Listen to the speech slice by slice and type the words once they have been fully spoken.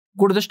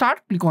Go to the start,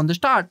 click on the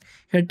start.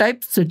 Here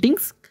type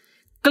settings,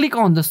 click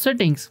on the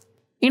settings.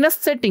 In a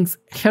settings,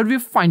 here we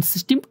find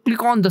system,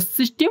 click on the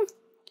system.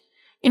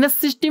 In a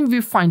system,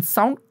 we find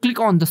sound, click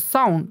on the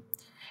sound.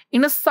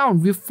 In a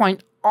sound, we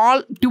find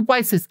all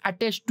devices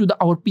attached to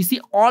our PC,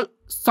 all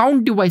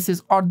sound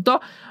devices or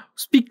the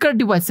speaker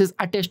devices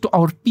attached to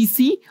our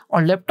PC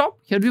or laptop.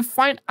 Here we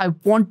find I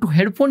want to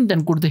headphone, then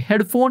go to the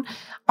headphone,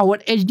 our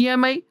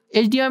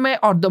HDMI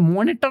or the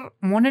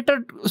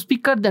monitor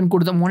speaker, then go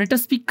to the monitor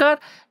speaker,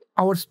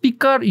 our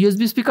speaker,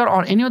 USB speaker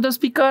or any other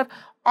speaker,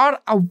 or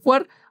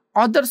our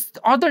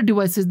other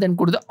devices, then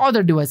go to the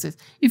other devices.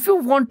 If you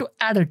want to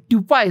add a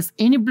device,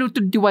 any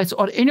Bluetooth device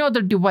or any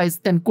other device,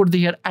 then go to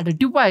here, add a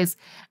device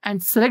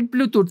and select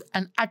Bluetooth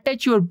and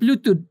attach your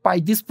Bluetooth by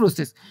this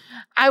process.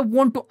 I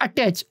want to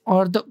attach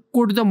or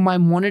go to my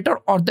monitor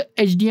or the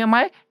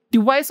HDMI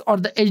device or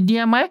the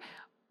HDMI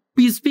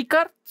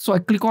speaker. So I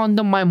click on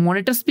my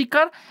monitor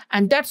speaker,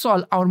 and that's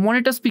all. Our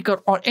monitor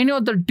speaker or any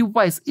other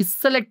device is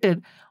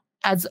selected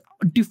as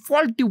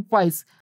default device